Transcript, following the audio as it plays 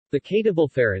The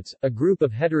Katablepharids, a group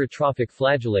of heterotrophic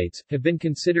flagellates, have been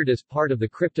considered as part of the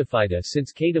Cryptophyta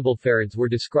since Katablepharids were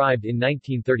described in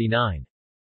 1939.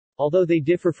 Although they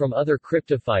differ from other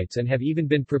cryptophytes and have even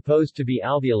been proposed to be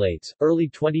alveolates, early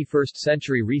 21st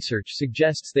century research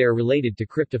suggests they are related to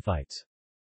cryptophytes.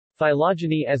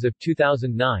 Phylogeny. As of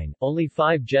 2009, only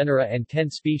 5 genera and 10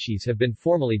 species have been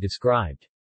formally described.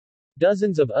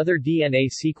 Dozens of other DNA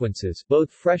sequences,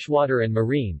 both freshwater and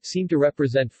marine, seem to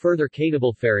represent further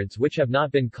Katablepharids which have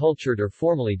not been cultured or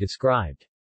formally described.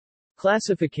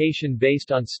 Classification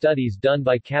based on studies done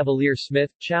by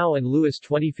Cavalier-Smith, Chow and Lewis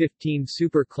 2015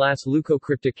 Superclass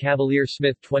Leucocrypta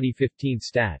Cavalier-Smith 2015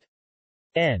 Stat.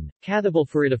 N.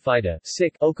 Katablepharidophyta,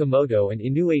 Sick, Okamoto and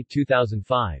Inuit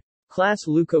 2005. Class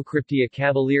Leucocryptia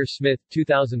Cavalier-Smith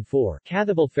 2004.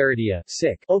 Katablepharidia,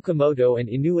 Sick, Okamoto and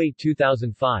Inuit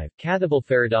 2005.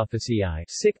 Katablepharidophyceae,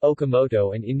 Sick,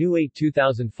 Okamoto and Inuit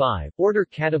 2005. Order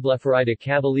Katablepharida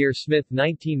Cavalier-Smith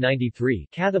 1993.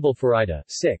 Katablepharida,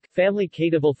 Sick. Family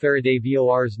Katablepharidae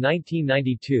VORs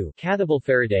 1992.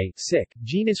 Katablepharidae, Sick.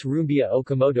 Genus Rumbia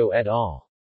Okamoto et al.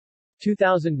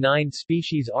 2009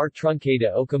 Species R.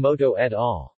 truncata Okamoto et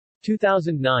al.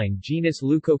 2009 Genus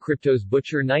Leucocryptos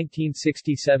Butcher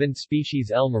 1967 Species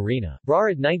L. marina,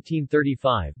 Brarad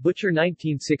 1935, Butcher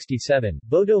 1967,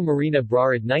 Bodo marina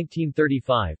Brarad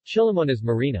 1935, Chilomonas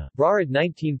marina, Brarad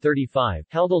 1935,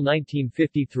 Haldal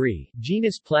 1953,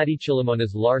 Genus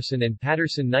Platychilomonas Larson and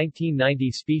Patterson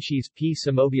 1990 Species P.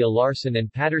 Samovia Larson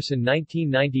and Patterson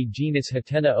 1990 Genus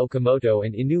Hatena Okamoto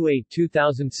and Inuit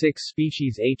 2006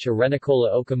 Species H.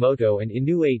 arenicola Okamoto and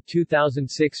Inuit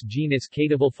 2006 Genus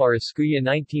Katablepharus Skuya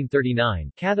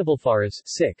 1939, Katablepharus,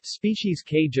 Sick. Species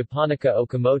K. japonica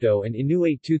Okamoto and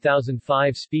Inuit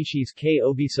 2005 Species K.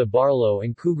 obesa Barlow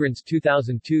and Cougrans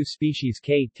 2002 Species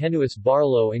K. tenuis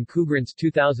Barlow and Cougrans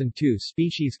 2002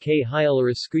 Species K.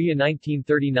 hyalurus Skuya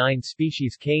 1939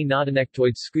 Species K.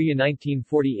 nodonectoides Skuya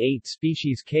 1948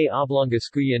 Species K. oblonga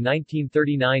Skuya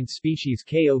 1939 Species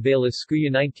K. ovalis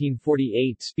Skuya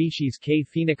 1948 Species K.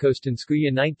 phenocostan Skuya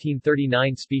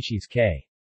 1939 Species K.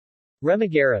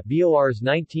 Remigera, VORs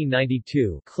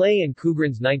 1992, Clay and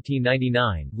Cougrans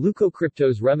 1999,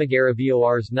 Leucocryptos Remigera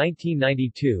VORs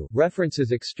 1992,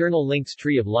 references external links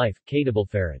Tree of Life,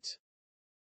 Katablepharids.